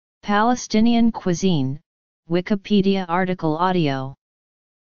Palestinian cuisine, Wikipedia article audio.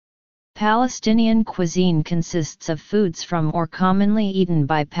 Palestinian cuisine consists of foods from or commonly eaten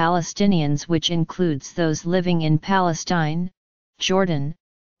by Palestinians, which includes those living in Palestine, Jordan,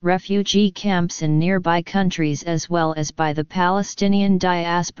 refugee camps in nearby countries, as well as by the Palestinian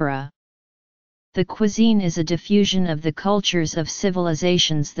diaspora. The cuisine is a diffusion of the cultures of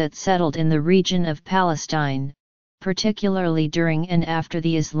civilizations that settled in the region of Palestine, particularly during and after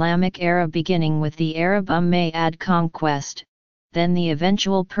the Islamic era, beginning with the Arab Umayyad conquest, then the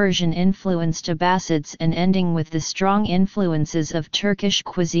eventual Persian-influenced Abbasids, and ending with the strong influences of Turkish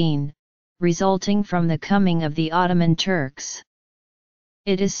cuisine, resulting from the coming of the Ottoman Turks.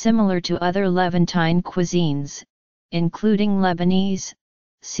 It is similar to other Levantine cuisines, including Lebanese,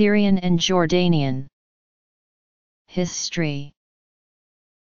 Syrian and Jordanian. History.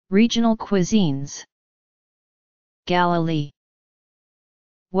 Regional cuisines. Galilee,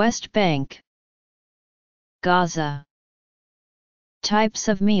 West Bank, Gaza. Types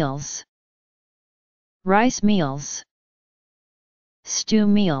of meals: rice meals, stew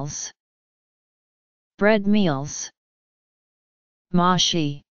meals, bread meals,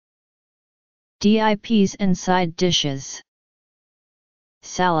 mashi, dips and side dishes,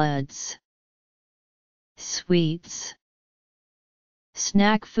 salads, sweets,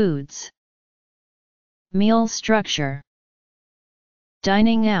 snack foods. Meal structure: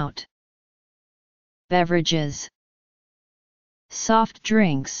 dining out, beverages, soft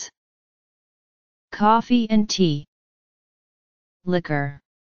drinks, coffee and tea, liquor.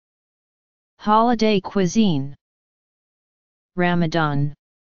 Holiday cuisine: Ramadan,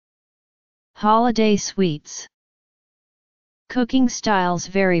 holiday sweets. Cooking styles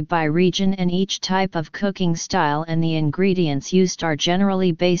vary by region, and each type of cooking style and the ingredients used are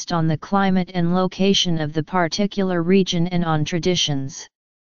generally based on the climate and location of the particular region and on traditions.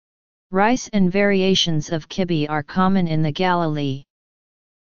 Rice and variations of kibbeh are common in the Galilee.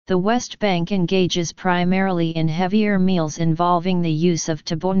 The West Bank engages primarily in heavier meals involving the use of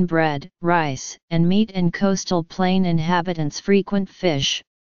tabbouleh bread, rice, and meat, and coastal plain inhabitants frequent fish,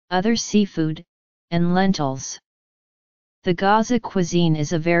 other seafood, and lentils. The Gaza cuisine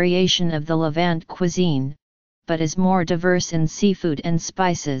is a variation of the Levant cuisine, but is more diverse in seafood and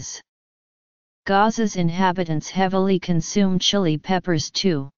spices. Gaza's inhabitants heavily consume chili peppers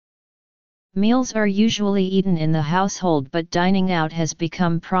too. Meals are usually eaten in the household, but dining out has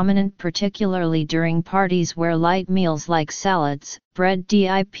become prominent, particularly during parties where light meals like salads, bread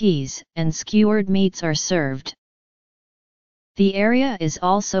dips, and skewered meats are served. The area is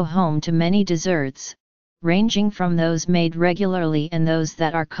also home to many desserts, ranging from those made regularly and those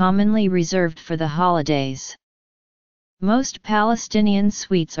that are commonly reserved for the holidays. Most Palestinian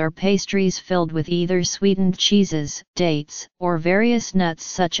sweets are pastries filled with either sweetened cheeses, dates, or various nuts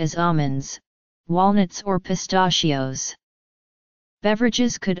such as almonds, walnuts or pistachios.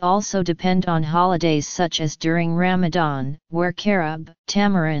 Beverages could also depend on holidays, such as during Ramadan, where carob,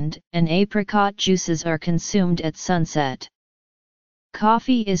 tamarind, and apricot juices are consumed at sunset.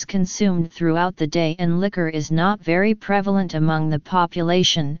 Coffee is consumed throughout the day, and liquor is not very prevalent among the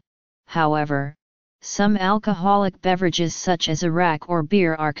population. However, some alcoholic beverages such as arak or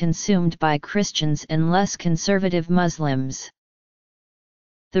beer are consumed by Christians and less conservative Muslims.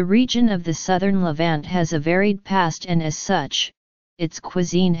 The region of the southern Levant has a varied past, and as such, its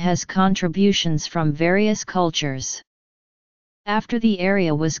cuisine has contributions from various cultures. After the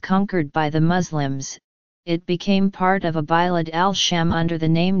area was conquered by the Muslims, it became part of a Bilad al-Sham under the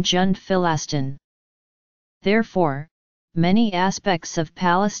name Jund Filastin. Therefore, many aspects of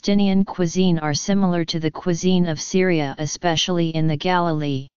Palestinian cuisine are similar to the cuisine of Syria, especially in the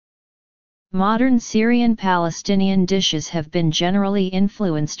Galilee. Modern Syrian Palestinian dishes have been generally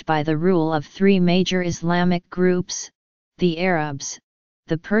influenced by the rule of three major Islamic groups: the Arabs,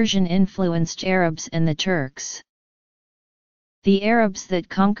 the Persian-influenced Arabs, and the Turks. The Arabs that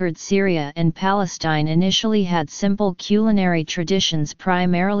conquered Syria and Palestine initially had simple culinary traditions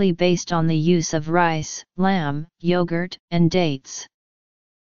primarily based on the use of rice, lamb, yogurt, and dates.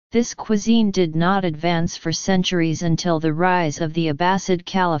 This cuisine did not advance for centuries until the rise of the Abbasid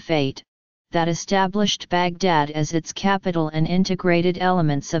Caliphate, that established Baghdad as its capital and integrated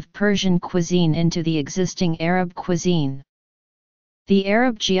elements of Persian cuisine into the existing Arab cuisine. The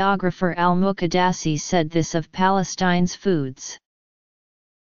Arab geographer al-Muqaddasi said this of Palestine's foods: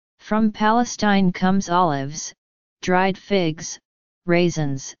 "From Palestine comes olives, dried figs,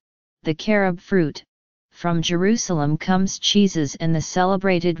 raisins, the carob fruit. From Jerusalem comes cheeses and the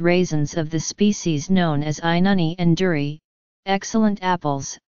celebrated raisins of the species known as Ainuni and Duri, excellent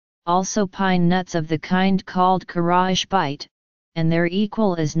apples, also pine nuts of the kind called Kara'ish bite, and their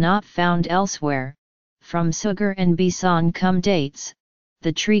equal is not found elsewhere. From sugar and besan come dates,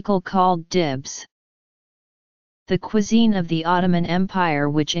 the treacle called dibs. The cuisine of the Ottoman Empire,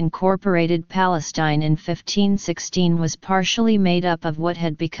 which incorporated Palestine in 1516, was partially made up of what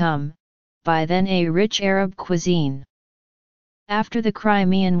had become, by then, a rich Arab cuisine. After the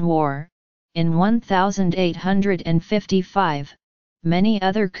Crimean War, in 1855, many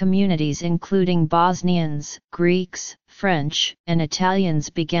other communities including Bosnians, Greeks, French, and Italians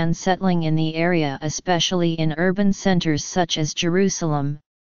began settling in the area, especially in urban centers such as Jerusalem,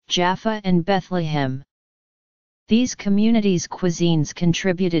 Jaffa and Bethlehem. These communities' cuisines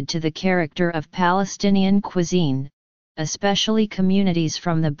contributed to the character of Palestinian cuisine, especially communities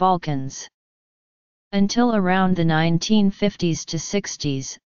from the Balkans. Until around the 1950s to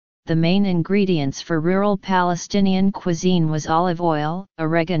 60s, the main ingredients for rural Palestinian cuisine was olive oil,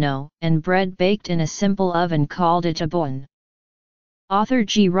 oregano, and bread baked in a simple oven called a tabboun. Author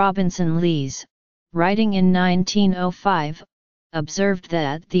G. Robinson Lees, writing in 1905, observed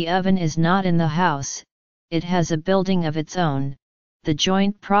that the oven is not in the house, it has a building of its own, the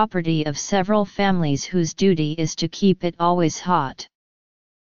joint property of several families whose duty is to keep it always hot.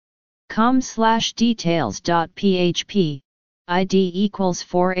 com/details.php, ID equals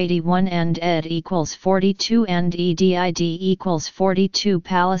 481 and ed equals 42 and edid equals 42.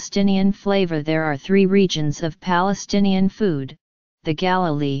 Palestinian flavor. There are three regions of Palestinian food: the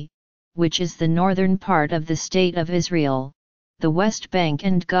Galilee, which is the northern part of the State of Israel, the West Bank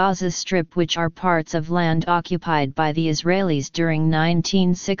and Gaza Strip, which are parts of land occupied by the Israelis during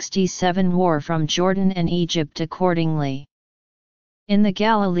 1967 war from Jordan and Egypt accordingly. In the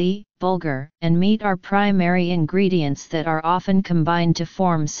Galilee, bulgur and meat are primary ingredients that are often combined to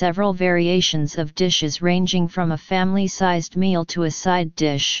form several variations of dishes ranging from a family-sized meal to a side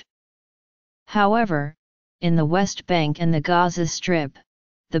dish. However, in the West Bank and the Gaza Strip,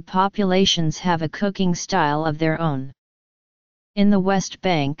 the populations have a cooking style of their own. In the West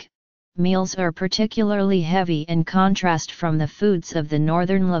Bank, meals are particularly heavy in contrast from the foods of the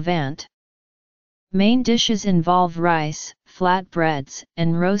northern Levant. Main dishes involve rice, flatbreads,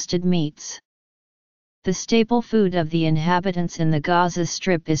 and roasted meats. The staple food of the inhabitants in the Gaza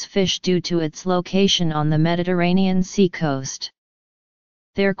Strip is fish due to its location on the Mediterranean seacoast.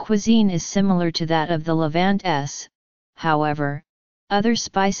 Their cuisine is similar to that of the Levant's, however, other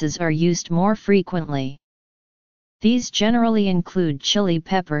spices are used more frequently. These generally include chili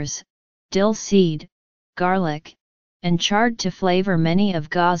peppers, dill seed, garlic, and chard to flavor many of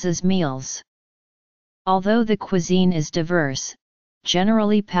Gaza's meals. Although the cuisine is diverse,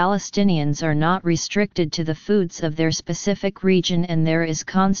 generally Palestinians are not restricted to the foods of their specific region, and there is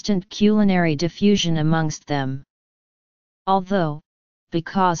constant culinary diffusion amongst them. Although,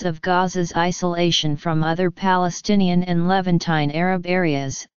 because of Gaza's isolation from other Palestinian and Levantine Arab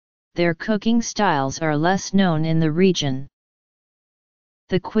areas, their cooking styles are less known in the region.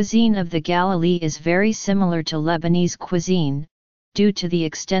 The cuisine of the Galilee is very similar to Lebanese cuisine, due to the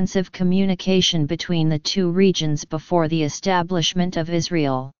extensive communication between the two regions before the establishment of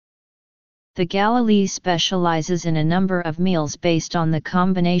Israel. The Galilee specializes in a number of meals based on the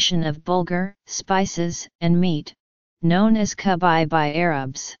combination of bulgur, spices, and meat, known as kubai by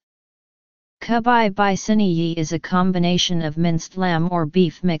Arabs. Kubai by Sinai is a combination of minced lamb or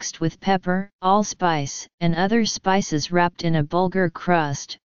beef mixed with pepper, allspice, and other spices wrapped in a bulgur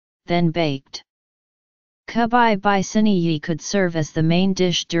crust, then baked. Kubai by Sinai could serve as the main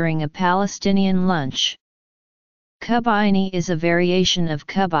dish during a Palestinian lunch. Kubaini is a variation of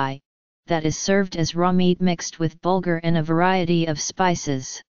kubai, that is served as raw meat mixed with bulgur and a variety of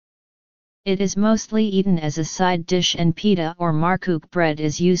spices. It is mostly eaten as a side dish, and pita or markook bread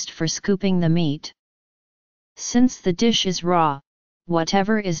is used for scooping the meat. Since the dish is raw,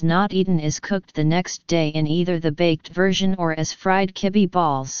 whatever is not eaten is cooked the next day in either the baked version or as fried kibbeh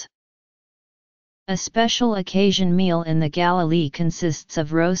balls. A special occasion meal in the Galilee consists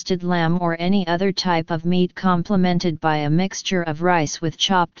of roasted lamb or any other type of meat complemented by a mixture of rice with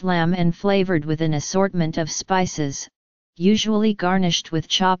chopped lamb and flavored with an assortment of spices, usually garnished with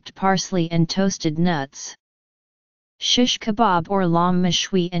chopped parsley and toasted nuts. Shish kebab or lam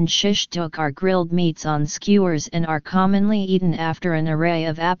mashwi and shish duk are grilled meats on skewers and are commonly eaten after an array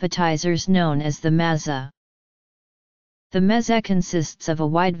of appetizers known as the mezze. The mezze consists of a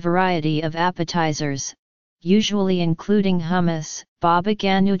wide variety of appetizers, usually including hummus, baba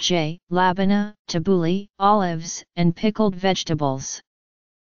ganoush, labana, tabbouleh, olives, and pickled vegetables.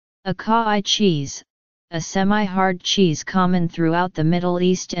 Akai cheese, a semi-hard cheese common throughout the Middle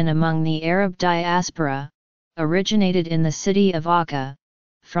East and among the Arab diaspora, originated in the city of Akka,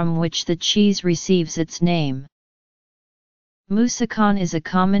 from which the cheese receives its name. Moussakhan is a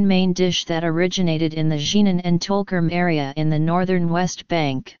common main dish that originated in the Jenin and Tulkarm area in the northern West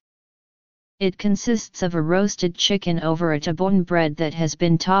Bank. It consists of a roasted chicken over a tabbouleh bread that has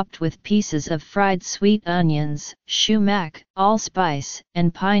been topped with pieces of fried sweet onions, shumak, allspice,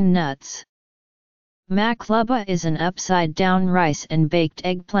 and pine nuts. Makluba is an upside-down rice and baked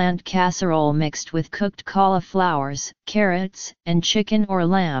eggplant casserole mixed with cooked cauliflowers, carrots, and chicken or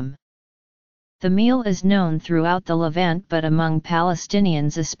lamb. The meal is known throughout the Levant but among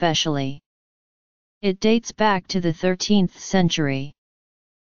Palestinians especially. It dates back to the 13th century.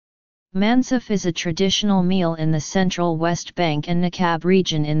 Mansaf is a traditional meal in the central West Bank and Nakab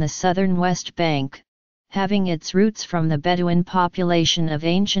region in the southern West Bank, having its roots from the Bedouin population of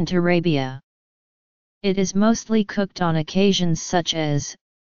ancient Arabia. It is mostly cooked on occasions such as,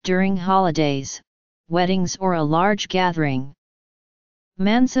 during holidays, weddings or a large gathering.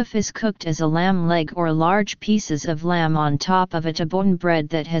 Mansaf is cooked as a lamb leg or large pieces of lamb on top of a tabbouleh bread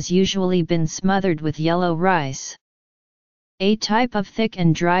that has usually been smothered with yellow rice. A type of thick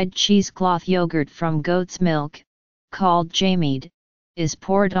and dried cheesecloth yogurt from goat's milk, called jameed, is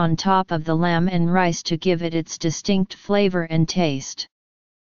poured on top of the lamb and rice to give it its distinct flavor and taste.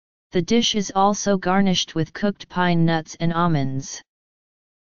 The dish is also garnished with cooked pine nuts and almonds.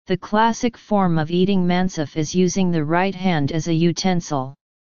 The classic form of eating mansaf is using the right hand as a utensil.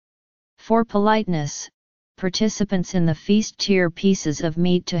 For politeness, participants in the feast tear pieces of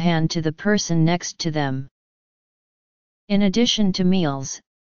meat to hand to the person next to them. In addition to meals,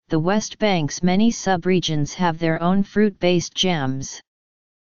 the West Bank's many sub-regions have their own fruit-based jams.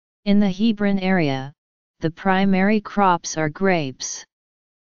 In the Hebron area, the primary crops are grapes.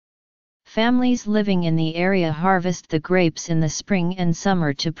 Families living in the area harvest the grapes in the spring and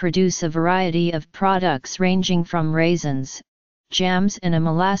summer to produce a variety of products ranging from raisins, jams and a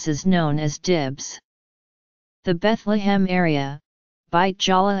molasses known as dibs. The Bethlehem area, Beit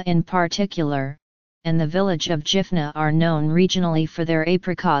Jala in particular, and the village of Jifna are known regionally for their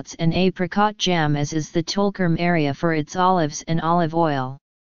apricots and apricot jam, as is the Tulkarm area for its olives and olive oil.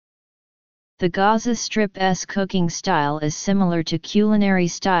 The Gaza Strip's cooking style is similar to culinary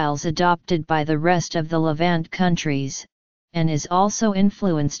styles adopted by the rest of the Levant countries, and is also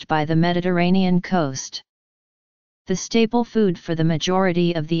influenced by the Mediterranean coast. The staple food for the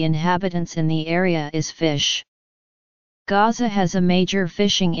majority of the inhabitants in the area is fish. Gaza has a major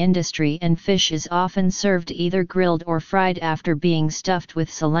fishing industry and fish is often served either grilled or fried after being stuffed with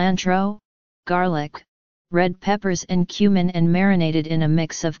cilantro, garlic, red peppers and cumin and marinated in a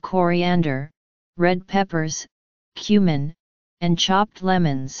mix of coriander, red peppers, cumin, and chopped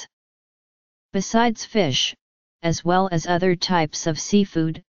lemons. Besides fish, as well as other types of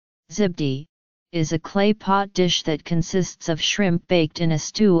seafood, zibdi is a clay pot dish that consists of shrimp baked in a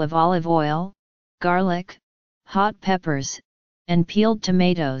stew of olive oil, garlic, hot peppers, and peeled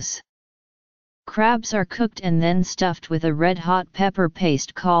tomatoes. Crabs are cooked and then stuffed with a red-hot pepper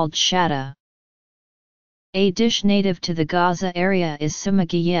paste called shatta. A dish native to the Gaza area is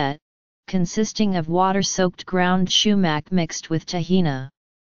samagiyet, consisting of water-soaked ground shumak mixed with tahina.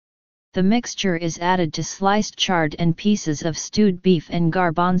 The mixture is added to sliced chard and pieces of stewed beef and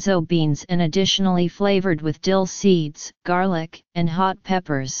garbanzo beans and additionally flavored with dill seeds, garlic, and hot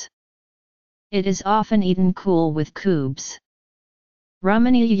peppers. It is often eaten cool with cubes.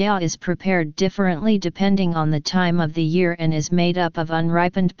 Ramaniya is prepared differently depending on the time of the year and is made up of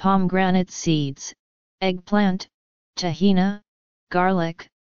unripened pomegranate seeds, eggplant, tahina, garlic,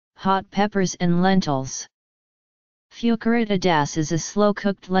 hot peppers and lentils. Fukarat adas is a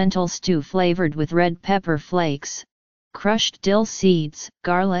slow-cooked lentil stew flavored with red pepper flakes, crushed dill seeds,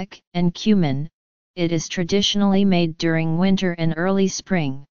 garlic, and cumin. It is traditionally made during winter and early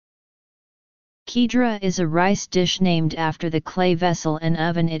spring. Kidra is a rice dish named after the clay vessel and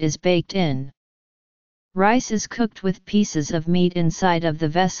oven it is baked in. Rice is cooked with pieces of meat inside of the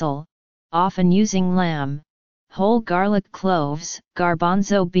vessel, often using lamb, whole garlic cloves,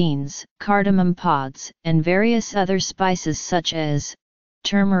 garbanzo beans, cardamom pods, and various other spices such as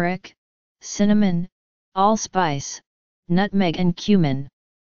turmeric, cinnamon, allspice, nutmeg and cumin.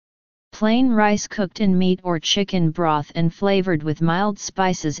 Plain rice cooked in meat or chicken broth and flavored with mild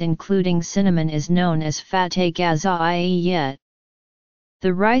spices including cinnamon is known as fateh gazaiyet.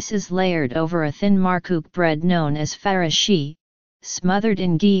 The rice is layered over a thin markook bread known as farashi, smothered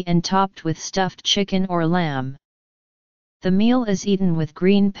in ghee and topped with stuffed chicken or lamb. The meal is eaten with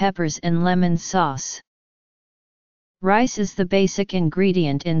green peppers and lemon sauce. Rice is the basic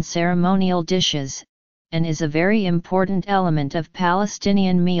ingredient in ceremonial dishes, and is a very important element of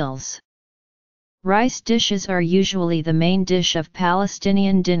Palestinian meals. Rice dishes are usually the main dish of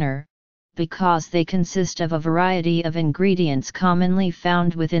Palestinian dinner, because they consist of a variety of ingredients commonly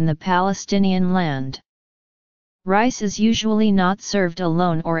found within the Palestinian land. Rice is usually not served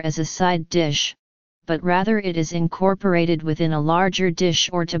alone or as a side dish, but rather it is incorporated within a larger dish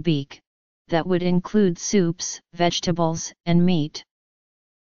or tabik, that would include soups, vegetables, and meat.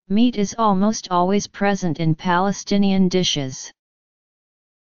 Meat is almost always present in Palestinian dishes.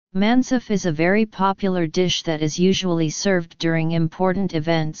 Mansaf is a very popular dish that is usually served during important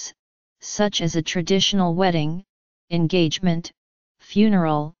events, such as a traditional wedding, engagement,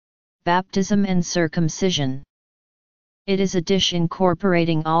 funeral, baptism and circumcision. It is a dish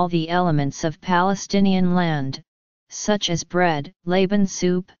incorporating all the elements of Palestinian land, such as bread, laban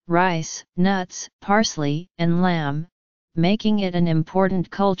soup, rice, nuts, parsley, and lamb, making it an important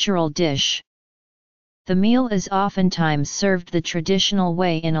cultural dish. The meal is oftentimes served the traditional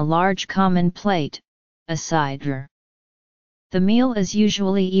way in a large common plate, a sidr. The meal is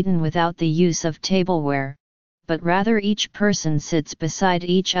usually eaten without the use of tableware, but rather each person sits beside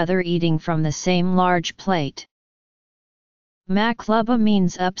each other eating from the same large plate. Makluba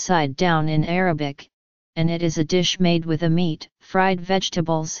means upside down in Arabic, and it is a dish made with a meat, fried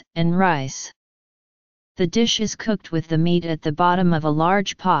vegetables, and rice. The dish is cooked with the meat at the bottom of a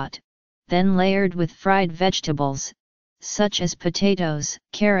large pot, then layered with fried vegetables, such as potatoes,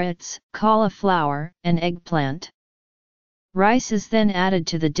 carrots, cauliflower, and eggplant. Rice is then added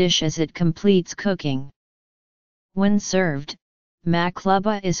to the dish as it completes cooking. When served,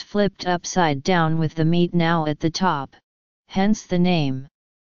 makluba is flipped upside down with the meat now at the top, hence the name.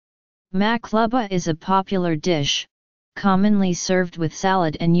 Makluba is a popular dish, commonly served with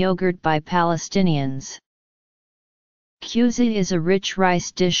salad and yogurt by Palestinians. Cuisine is a rich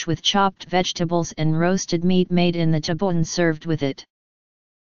rice dish with chopped vegetables and roasted meat made in the tabun served with it.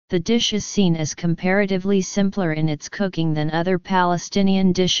 The dish is seen as comparatively simpler in its cooking than other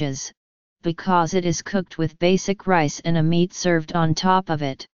Palestinian dishes, because it is cooked with basic rice and a meat served on top of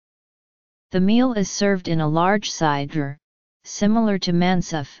it. The meal is served in a large sidr, similar to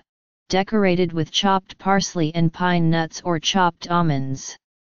mansaf, decorated with chopped parsley and pine nuts or chopped almonds.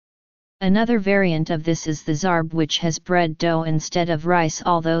 Another variant of this is the zarb, which has bread dough instead of rice,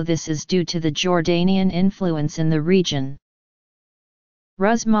 although this is due to the Jordanian influence in the region.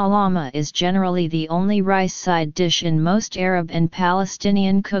 Ruz malama is generally the only rice side dish in most Arab and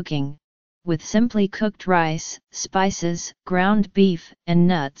Palestinian cooking, with simply cooked rice, spices, ground beef, and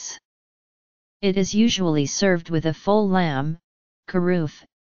nuts. It is usually served with a full lamb, karoof,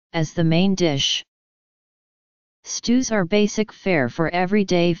 as the main dish. Stews are basic fare for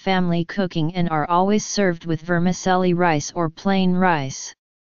everyday family cooking and are always served with vermicelli rice or plain rice.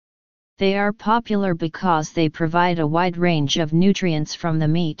 They are popular because they provide a wide range of nutrients from the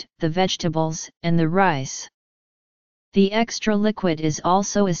meat, the vegetables, and the rice. The extra liquid is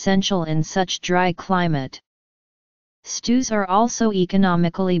also essential in such dry climate. Stews are also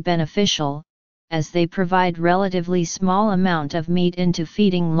economically beneficial, as they provide relatively small amount of meat into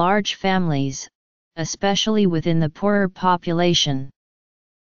feeding large families, especially within the poorer population.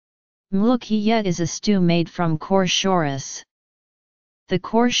 Mlukiyet is a stew made from chorus. The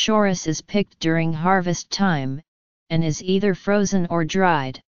chorus is picked during harvest time, and is either frozen or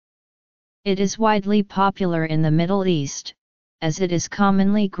dried. It is widely popular in the Middle East, as it is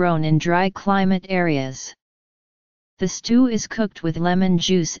commonly grown in dry climate areas. The stew is cooked with lemon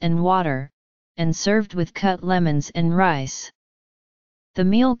juice and water, and served with cut lemons and rice. The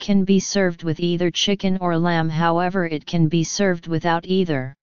meal can be served with either chicken or lamb, however it can be served without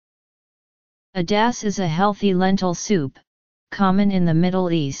either. Adas is a healthy lentil soup, common in the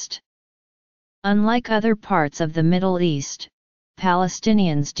Middle East. Unlike other parts of the Middle East,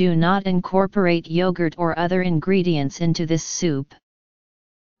 Palestinians do not incorporate yogurt or other ingredients into this soup.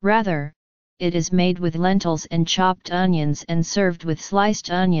 Rather, it is made with lentils and chopped onions and served with sliced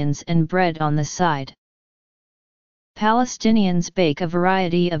onions and bread on the side. Palestinians bake a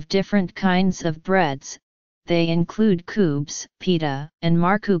variety of different kinds of breads. They include khubz, pita, and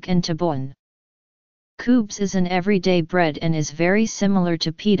markook and tabun. Khubz is an everyday bread and is very similar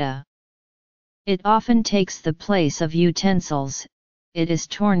to pita. It often takes the place of utensils. It is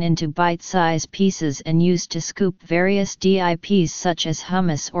torn into bite-size pieces and used to scoop various dips such as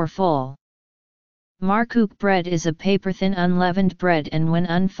hummus or ful. Markook bread is a paper-thin unleavened bread, and when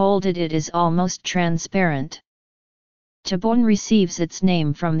unfolded it is almost transparent. Tabun receives its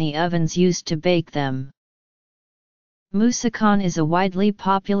name from the ovens used to bake them. Musakan is a widely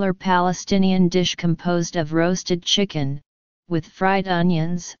popular Palestinian dish composed of roasted chicken, with fried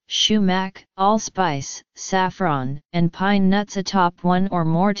onions, shumak, allspice, saffron, and pine nuts atop one or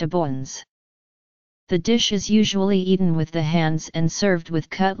more tabuns. The dish is usually eaten with the hands and served with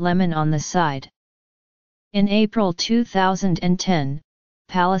cut lemon on the side. In April 2010,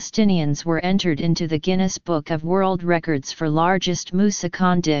 Palestinians were entered into the Guinness Book of World Records for largest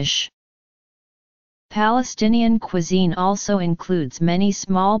moussakhan dish. Palestinian cuisine also includes many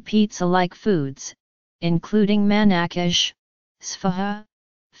small pizza-like foods, including manakish, sfaha,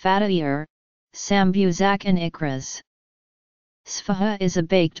 fata'ir, sambusak and ikras. Sfaha is a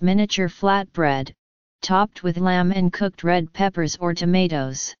baked miniature flatbread, topped with lamb and cooked red peppers or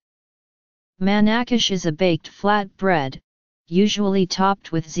tomatoes. Manakish is a baked flat bread, usually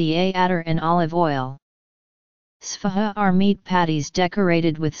topped with za'atar and olive oil. Sfaha are meat patties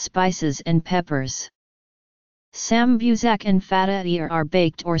decorated with spices and peppers. Sambusak and fata'ir are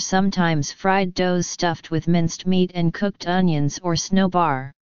baked or sometimes fried doughs stuffed with minced meat and cooked onions or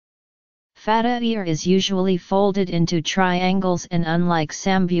snowbar. Fata'ir is usually folded into triangles and unlike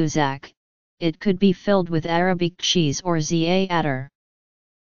sambusak, it could be filled with Arabic cheese or za'atar.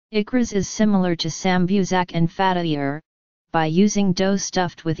 Ikras is similar to sambusak and fata'ir, by using dough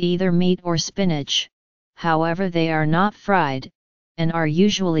stuffed with either meat or spinach, however they are not fried, and are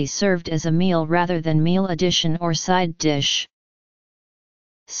usually served as a meal rather than meal addition or side dish.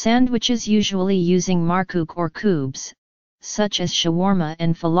 Sandwiches usually using markook or kubes, such as shawarma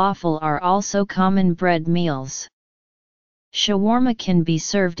and falafel are also common bread meals. Shawarma can be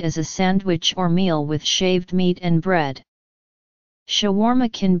served as a sandwich or meal with shaved meat and bread.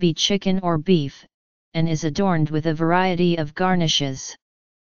 Shawarma can be chicken or beef, and is adorned with a variety of garnishes.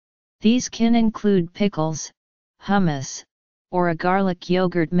 These can include pickles, hummus, or a garlic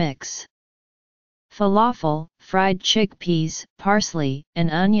yogurt mix. Falafel, fried chickpeas, parsley,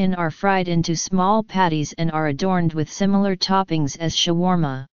 and onion are fried into small patties and are adorned with similar toppings as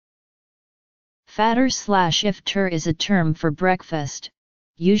shawarma. Fatar/iftar is a term for breakfast,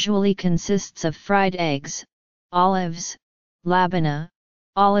 usually consists of fried eggs, olives, labana,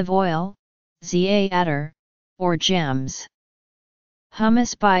 olive oil, za'atar, or jams.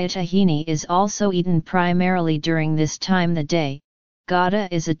 Hummus by tahini is also eaten primarily during this time the day. Ghada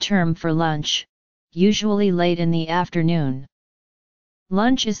is a term for lunch, usually late in the afternoon.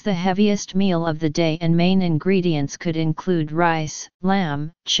 Lunch is the heaviest meal of the day and main ingredients could include rice,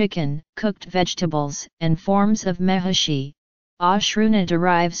 lamb, chicken, cooked vegetables, and forms of mehashi. Ashruna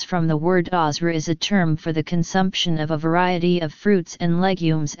derives from the word azra is a term for the consumption of a variety of fruits and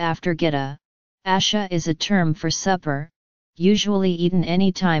legumes after Ghada. Asha is a term for supper, usually eaten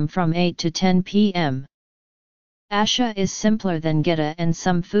any time from 8 to 10 p.m. Asha is simpler than Ghada and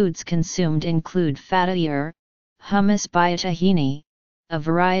some foods consumed include fata'ir, hummus by tahini, a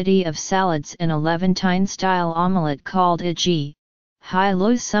variety of salads and a Levantine-style omelette called aji,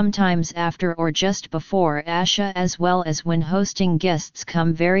 high-lows sometimes after or just before Asha as well as when hosting guests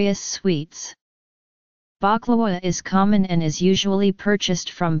come various sweets. Baklava is common and is usually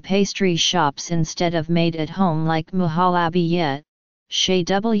purchased from pastry shops instead of made at home like muhalabiyet.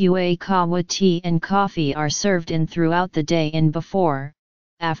 Shaywa kawa tea and coffee are served in throughout the day in before,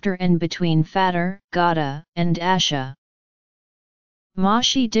 after and between fatar, ghada, and asha.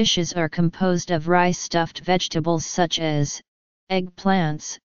 Mashi dishes are composed of rice-stuffed vegetables such as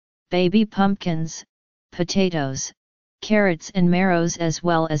eggplants, baby pumpkins, potatoes, carrots and marrows as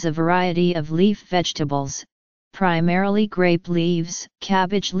well as a variety of leaf vegetables, primarily grape leaves,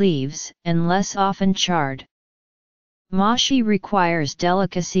 cabbage leaves, and less often chard. Mashi requires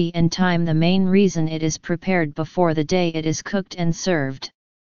delicacy and time, the main reason it is prepared before the day it is cooked and served.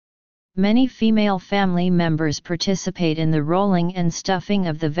 Many female family members participate in the rolling and stuffing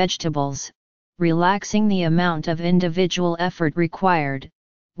of the vegetables, relaxing the amount of individual effort required,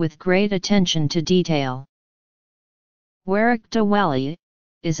 with great attention to detail. Waraq Dawali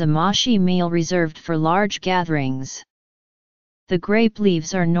is a mashi meal reserved for large gatherings. The grape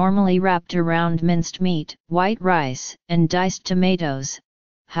leaves are normally wrapped around minced meat, white rice, and diced tomatoes,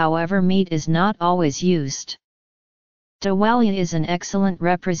 however meat is not always used. Dawali is an excellent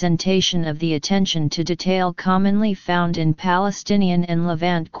representation of the attention to detail commonly found in Palestinian and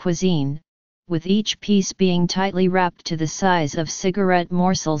Levant cuisine, with each piece being tightly wrapped to the size of cigarette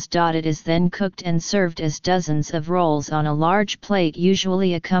morsels. It is then cooked and served as dozens of rolls on a large plate,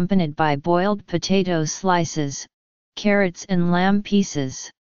 usually accompanied by boiled potato slices, carrots and lamb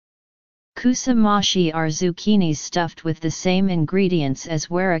pieces. Kusa mashi are zucchinis stuffed with the same ingredients as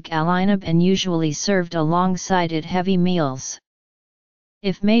waraq alinab and usually served alongside it heavy meals.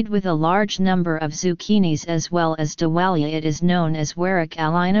 If made with a large number of zucchinis as well as dawali, it is known as waraq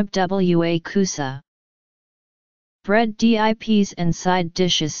alinab wa kusa. Bread dips and side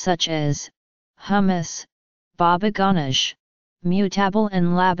dishes such as hummus, baba ganoush, mutabal and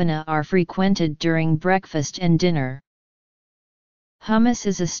labana are frequented during breakfast and dinner. Hummus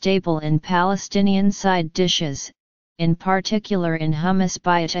is a staple in Palestinian side dishes, in particular in hummus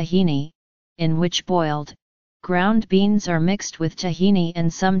by tahini, in which boiled, ground beans are mixed with tahini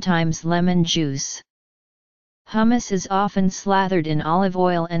and sometimes lemon juice. Hummus is often slathered in olive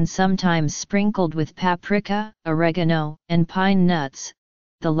oil and sometimes sprinkled with paprika, oregano, and pine nuts.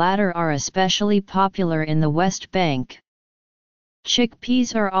 The latter are especially popular in the West Bank.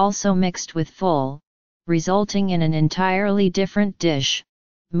 Chickpeas are also mixed with ful, resulting in an entirely different dish,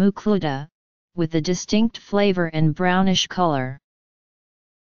 mukluda, with a distinct flavor and brownish color.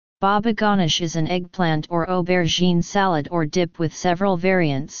 Baba ganoush is an eggplant or aubergine salad or dip with several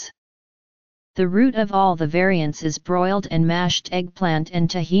variants. The root of all the variants is broiled and mashed eggplant and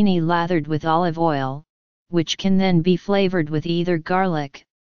tahini lathered with olive oil, which can then be flavored with either garlic,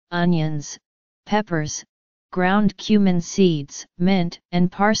 onions, peppers, ground cumin seeds, mint,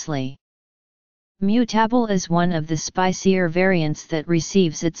 and parsley. Mutabal is one of the spicier variants that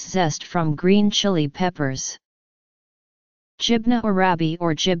receives its zest from green chili peppers. Jibna Arabi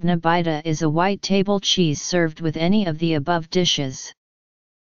or Jibna Baida is a white table cheese served with any of the above dishes.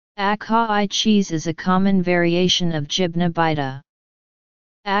 Akai cheese is a common variation of Jibna Baida.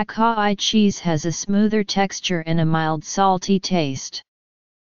 Akai cheese has a smoother texture and a mild salty taste.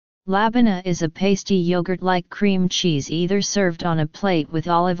 Labana is a pasty yogurt-like cream cheese either served on a plate with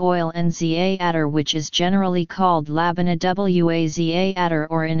olive oil and za'atar, which is generally called labana waza'atar,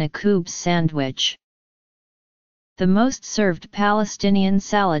 or in a kubs sandwich. The most served Palestinian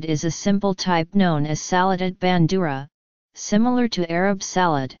salad is a simple type known as saladat bandura, similar to Arab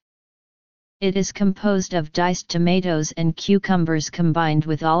salad. It is composed of diced tomatoes and cucumbers combined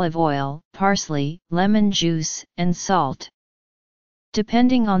with olive oil, parsley, lemon juice, and salt.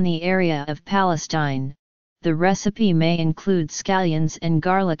 Depending on the area of Palestine, the recipe may include scallions and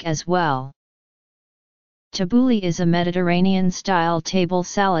garlic as well. Tabbouleh is a Mediterranean-style table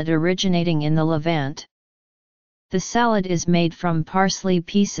salad originating in the Levant. The salad is made from parsley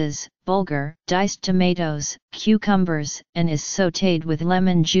pieces, bulgur, diced tomatoes, cucumbers, and is sautéed with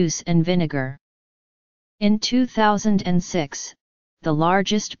lemon juice and vinegar. In 2006, the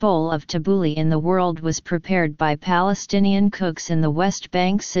largest bowl of tabbouleh in the world was prepared by Palestinian cooks in the West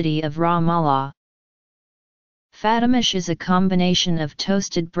Bank city of Ramallah. Fatimish is a combination of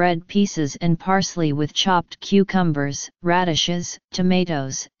toasted bread pieces and parsley with chopped cucumbers, radishes,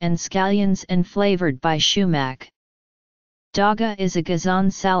 tomatoes, and scallions and flavored by shumak. Daga is a ghazan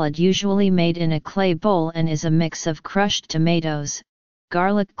salad usually made in a clay bowl and is a mix of crushed tomatoes,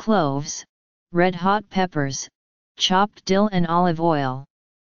 garlic cloves, red-hot peppers, chopped dill and olive oil.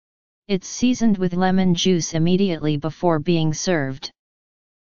 It's seasoned with lemon juice immediately before being served.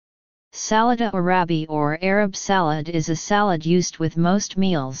 Salada Arabi or Arab salad is a salad used with most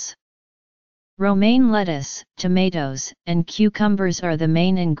meals. Romaine lettuce, tomatoes, and cucumbers are the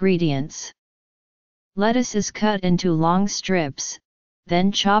main ingredients. Lettuce is cut into long strips,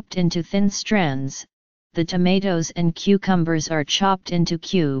 then chopped into thin strands. The tomatoes and cucumbers are chopped into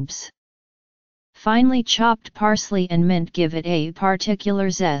cubes. Finely chopped parsley and mint give it a particular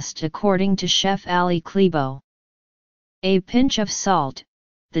zest according to Chef Ali Klebo. A pinch of salt,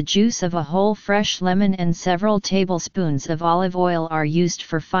 the juice of a whole fresh lemon and several tablespoons of olive oil are used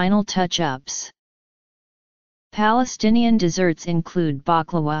for final touch-ups. Palestinian desserts include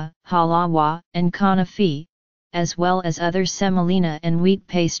baklava, halawa, and kanafi, as well as other semolina and wheat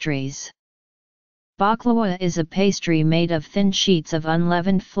pastries. Baklava is a pastry made of thin sheets of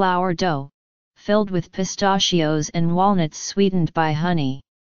unleavened flour dough, filled with pistachios and walnuts sweetened by honey.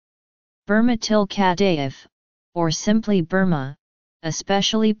 Burma til Kadaif, or simply Burma,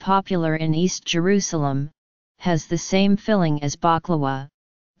 especially popular in East Jerusalem, has the same filling as baklava,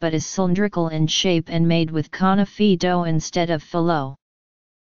 but is cylindrical in shape and made with kanafi dough instead of filo.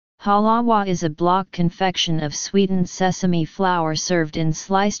 Halawa is a block confection of sweetened sesame flour served in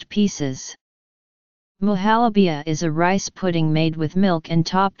sliced pieces. Muhalabia is a rice pudding made with milk and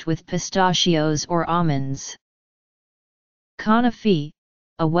topped with pistachios or almonds. Kanafi,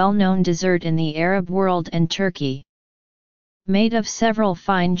 a well-known dessert in the Arab world and Turkey. Made of several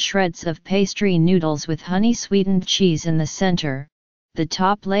fine shreds of pastry noodles with honey-sweetened cheese in the center, the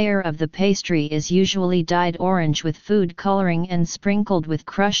top layer of the pastry is usually dyed orange with food coloring and sprinkled with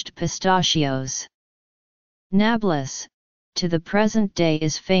crushed pistachios. Nablus, to the present day,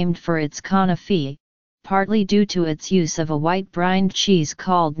 is famed for its kanafi, partly due to its use of a white brined cheese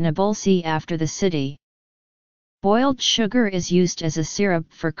called Nabulsi after the city. Boiled sugar is used as a syrup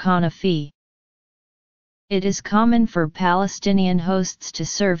for kanafi. It is common for Palestinian hosts to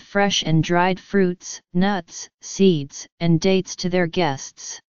serve fresh and dried fruits, nuts, seeds, and dates to their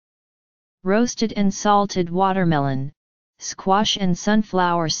guests. Roasted and salted watermelon, squash and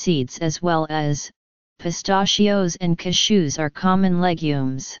sunflower seeds as well as pistachios and cashews are common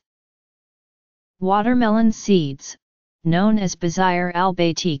legumes. Watermelon seeds, known as Bazire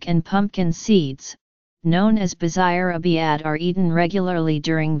al-Baytik, and pumpkin seeds, known as Bazire Abiyad, are eaten regularly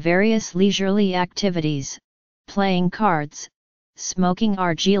during various leisurely activities, playing cards, smoking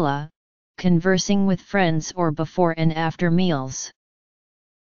argila, conversing with friends, or before and after meals.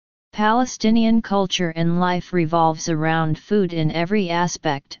 Palestinian culture and life revolves around food in every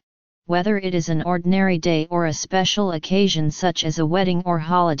aspect, whether it is an ordinary day or a special occasion such as a wedding or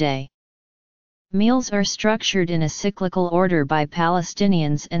holiday. Meals are structured in a cyclical order by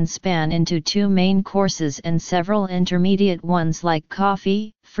Palestinians and span into two main courses and several intermediate ones like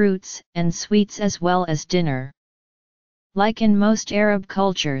coffee, fruits, and sweets, as well as dinner. Like in most Arab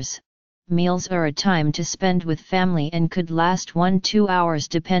cultures, meals are a time to spend with family and could last 1-2 hours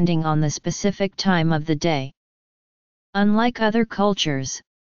depending on the specific time of the day. Unlike other cultures,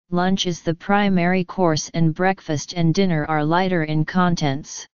 lunch is the primary course and breakfast and dinner are lighter in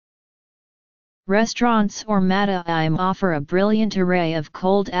contents. Restaurants or mata'im offer a brilliant array of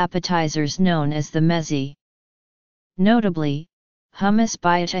cold appetizers known as the mezi. Notably, hummus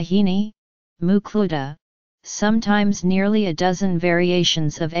by tahini, mukluda, sometimes nearly a dozen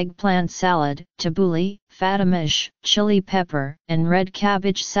variations of eggplant salad, tabbouleh, fatamish, chili pepper, and red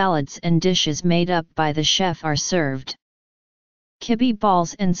cabbage salads and dishes made up by the chef are served. Kibbeh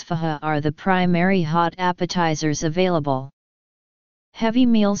balls and sfaha are the primary hot appetizers available. Heavy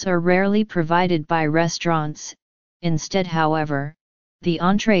meals are rarely provided by restaurants. Instead, however, the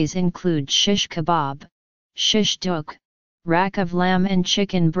entrees include shish kebab, shish duk, rack of lamb and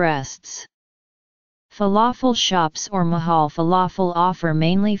chicken breasts. Falafel shops or mahal falafel offer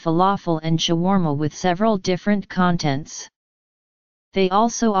mainly falafel and shawarma with several different contents. They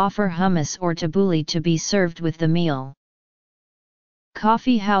also offer hummus or tabbouleh to be served with the meal.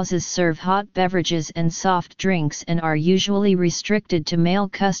 Coffee houses serve hot beverages and soft drinks and are usually restricted to male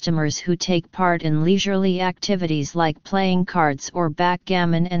customers who take part in leisurely activities like playing cards or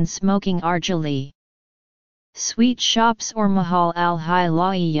backgammon and smoking argila. Sweet shops or mahal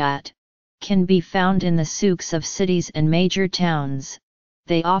al-hilayat can be found in the souks of cities and major towns.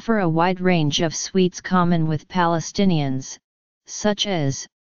 They offer a wide range of sweets common with Palestinians, such as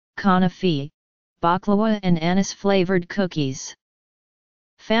kanafi, baklava, and anise-flavored cookies.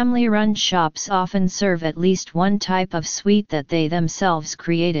 Family-run shops often serve at least one type of sweet that they themselves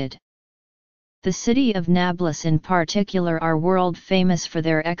created. The city of Nablus in particular are world famous for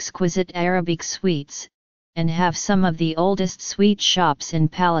their exquisite Arabic sweets, and have some of the oldest sweet shops in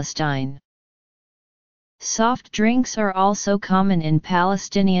Palestine. Soft drinks are also common in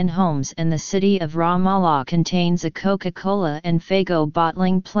Palestinian homes, and the city of Ramallah contains a Coca-Cola and Faygo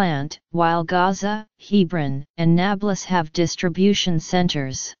bottling plant, while Gaza, Hebron, and Nablus have distribution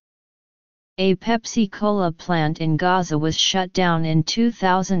centers. A Pepsi-Cola plant in Gaza was shut down in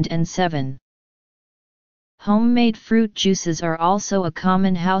 2007. Homemade fruit juices are also a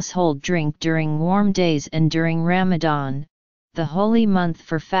common household drink during warm days and during Ramadan, the holy month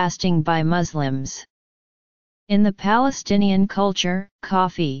for fasting by Muslims. In the Palestinian culture,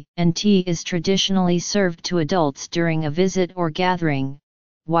 coffee and tea is traditionally served to adults during a visit or gathering,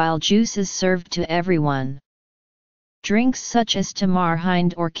 while juice is served to everyone. Drinks such as tamar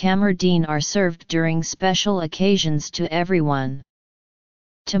hind or kamerdin are served during special occasions to everyone.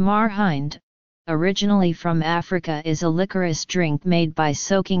 Tamar hind, originally from Africa, is a licorice drink made by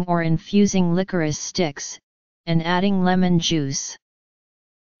soaking or infusing licorice sticks, and adding lemon juice.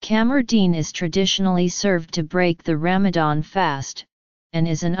 Kamerdin is traditionally served to break the Ramadan fast, and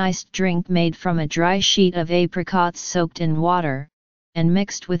is an iced drink made from a dry sheet of apricots soaked in water, and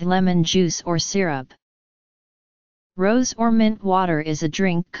mixed with lemon juice or syrup. Rose or mint water is a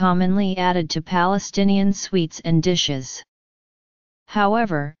drink commonly added to Palestinian sweets and dishes.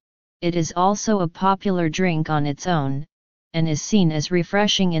 However, it is also a popular drink on its own, and is seen as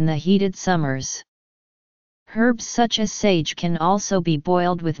refreshing in the heated summers. Herbs such as sage can also be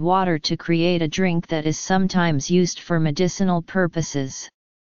boiled with water to create a drink that is sometimes used for medicinal purposes.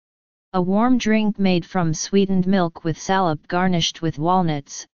 A warm drink made from sweetened milk with salep garnished with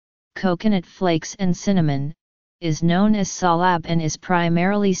walnuts, coconut flakes and cinnamon, is known as salab and is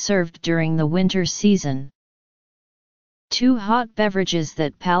primarily served during the winter season. Two hot beverages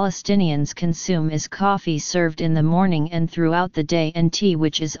that Palestinians consume is coffee served in the morning and throughout the day, and tea,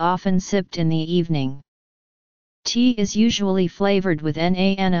 which is often sipped in the evening. Tea is usually flavored with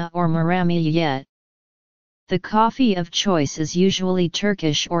na'ana or maramiyet. The coffee of choice is usually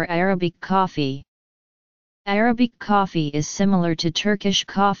Turkish or Arabic coffee. Arabic coffee is similar to Turkish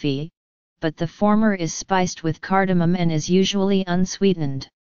coffee, but the former is spiced with cardamom and is usually unsweetened.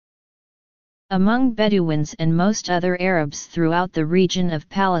 Among Bedouins and most other Arabs throughout the region of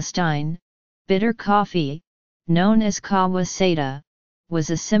Palestine, bitter coffee, known as kahwa sada, was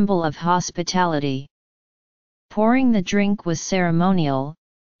a symbol of hospitality. Pouring the drink was ceremonial.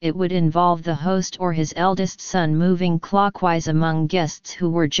 It would involve the host or his eldest son moving clockwise among guests who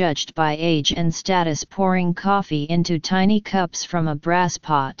were judged by age and status, pouring coffee into tiny cups from a brass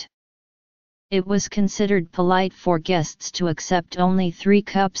pot. It was considered polite for guests to accept only 3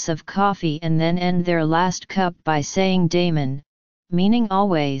 cups of coffee and then end their last cup by saying daimon, meaning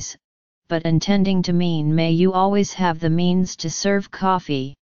always, but intending to mean may you always have the means to serve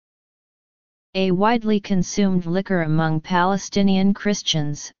coffee. A widely consumed liquor among Palestinian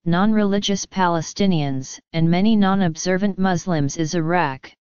Christians, non-religious Palestinians, and many non-observant Muslims is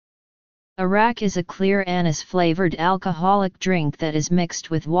arak. Arak is a clear anise-flavored alcoholic drink that is mixed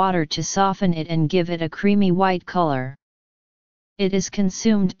with water to soften it and give it a creamy white color. It is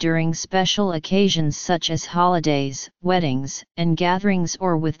consumed during special occasions such as holidays, weddings, and gatherings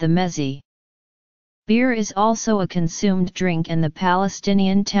or with the mezze. Beer is also a consumed drink, and the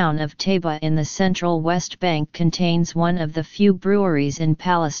Palestinian town of Taiba in the central West Bank contains one of the few breweries in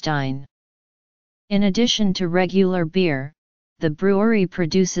Palestine. In addition to regular beer, the brewery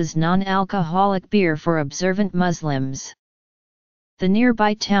produces non-alcoholic beer for observant Muslims. The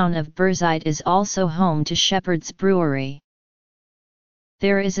nearby town of Birzeit is also home to Shepherd's Brewery.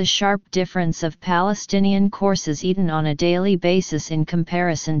 There is a sharp difference of Palestinian courses eaten on a daily basis in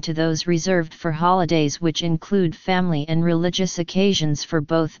comparison to those reserved for holidays, which include family and religious occasions for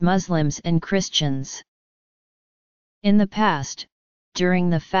both Muslims and Christians. In the past,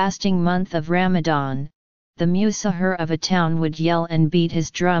 during the fasting month of Ramadan, the musahir of a town would yell and beat his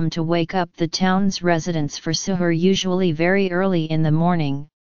drum to wake up the town's residents for suhoor, usually very early in the morning,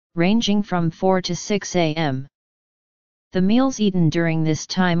 ranging from 4 to 6 a.m. The meals eaten during this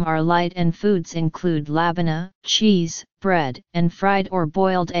time are light, and foods include labana, cheese, bread, and fried or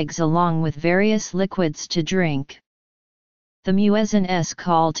boiled eggs, along with various liquids to drink. The muezzin's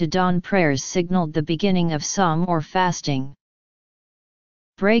call to dawn prayers signaled the beginning of Sawm or fasting.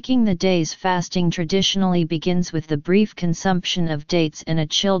 Breaking the day's fasting traditionally begins with the brief consumption of dates and a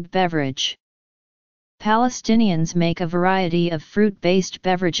chilled beverage. Palestinians make a variety of fruit-based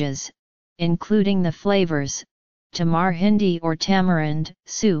beverages, including the flavors tamar hindi or tamarind,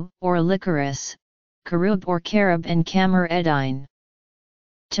 su or licorice, karub or carob, and kamar edine.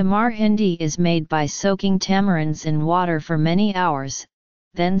 Tamar hindi is made by soaking tamarinds in water for many hours,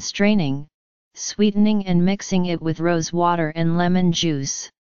 then straining, sweetening and mixing it with rose water and lemon juice.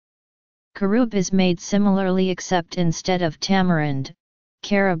 Karub is made similarly, except instead of tamarind,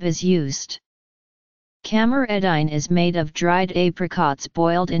 carob is used. Kamar edine is made of dried apricots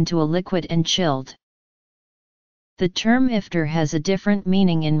boiled into a liquid and chilled. The term iftar has a different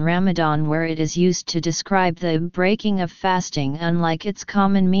meaning in Ramadan, where it is used to describe the breaking of fasting, unlike its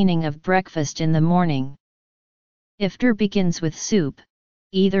common meaning of breakfast in the morning. Iftar begins with soup,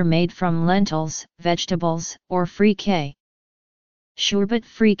 either made from lentils, vegetables, or frikeh. Shurbat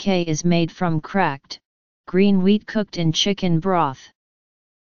frikeh is made from cracked, green wheat cooked in chicken broth.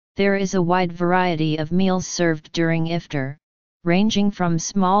 There is a wide variety of meals served during iftar, ranging from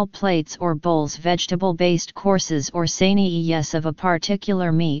small plates or bowls, vegetable-based courses, or sainiyes of a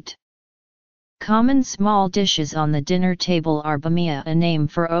particular meat. Common small dishes on the dinner table are bamia, a name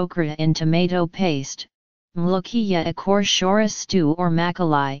for okra in tomato paste, mlokiya, a coarse shora stew or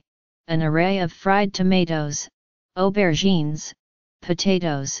makalai, an array of fried tomatoes, aubergines,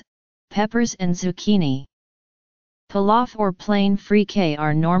 potatoes, peppers and zucchini. Pilaf or plain frikeh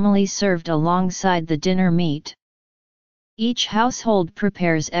are normally served alongside the dinner meat. Each household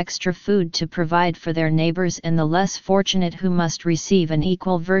prepares extra food to provide for their neighbors and the less fortunate, who must receive an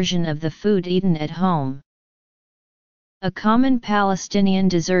equal version of the food eaten at home. A common Palestinian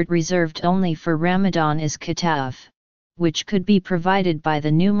dessert reserved only for Ramadan is kataf, which could be provided by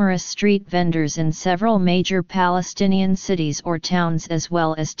the numerous street vendors in several major Palestinian cities or towns, as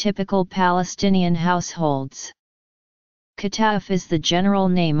well as typical Palestinian households. Kataf is the general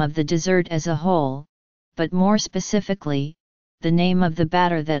name of the dessert as a whole, but more specifically, the name of the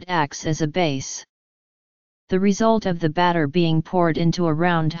batter that acts as a base. The result of the batter being poured into a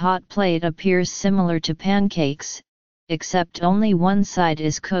round hot plate appears similar to pancakes, except only one side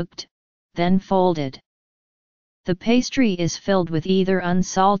is cooked, then folded. The pastry is filled with either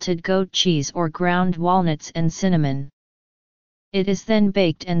unsalted goat cheese or ground walnuts and cinnamon. It is then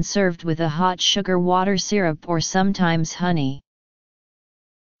baked and served with a hot sugar water syrup or sometimes honey.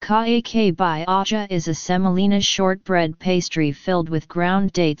 Ka'ake by aja is a semolina shortbread pastry filled with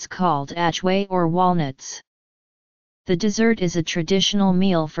ground dates called ajwa or walnuts. The dessert is a traditional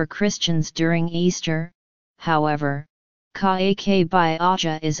meal for Christians during Easter. However, ka'ake by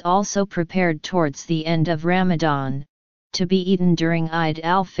aja is also prepared towards the end of Ramadan, to be eaten during Eid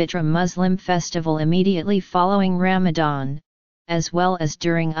al-Fitr Muslim festival immediately following Ramadan, as well as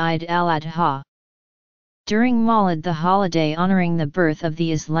during Eid al-Adha. During Mawlid, the holiday honoring the birth of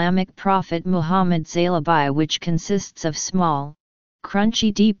the Islamic prophet Muhammad, zalabi, which consists of small,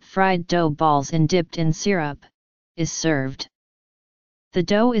 crunchy deep-fried dough balls and dipped in syrup, is served. The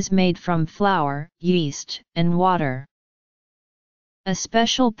dough is made from flour, yeast, and water. A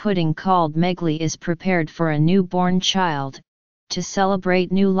special pudding called megli is prepared for a newborn child, to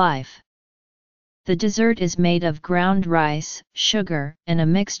celebrate new life. The dessert is made of ground rice, sugar, and a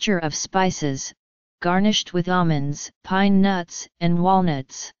mixture of spices, garnished with almonds, pine nuts, and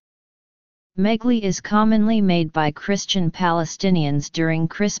walnuts. Megli is commonly made by Christian Palestinians during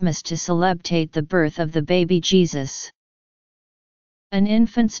Christmas to celebrate the birth of the baby Jesus. An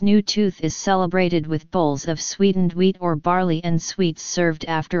infant's new tooth is celebrated with bowls of sweetened wheat or barley, and sweets served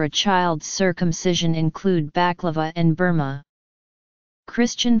after a child's circumcision include baklava and burma.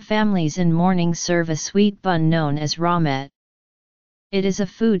 Christian families in mourning serve a sweet bun known as rahmet. It is a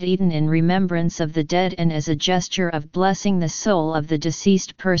food eaten in remembrance of the dead and as a gesture of blessing the soul of the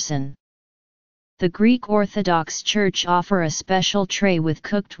deceased person. The Greek Orthodox Church offer a special tray with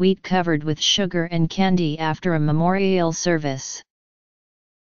cooked wheat covered with sugar and candy after a memorial service.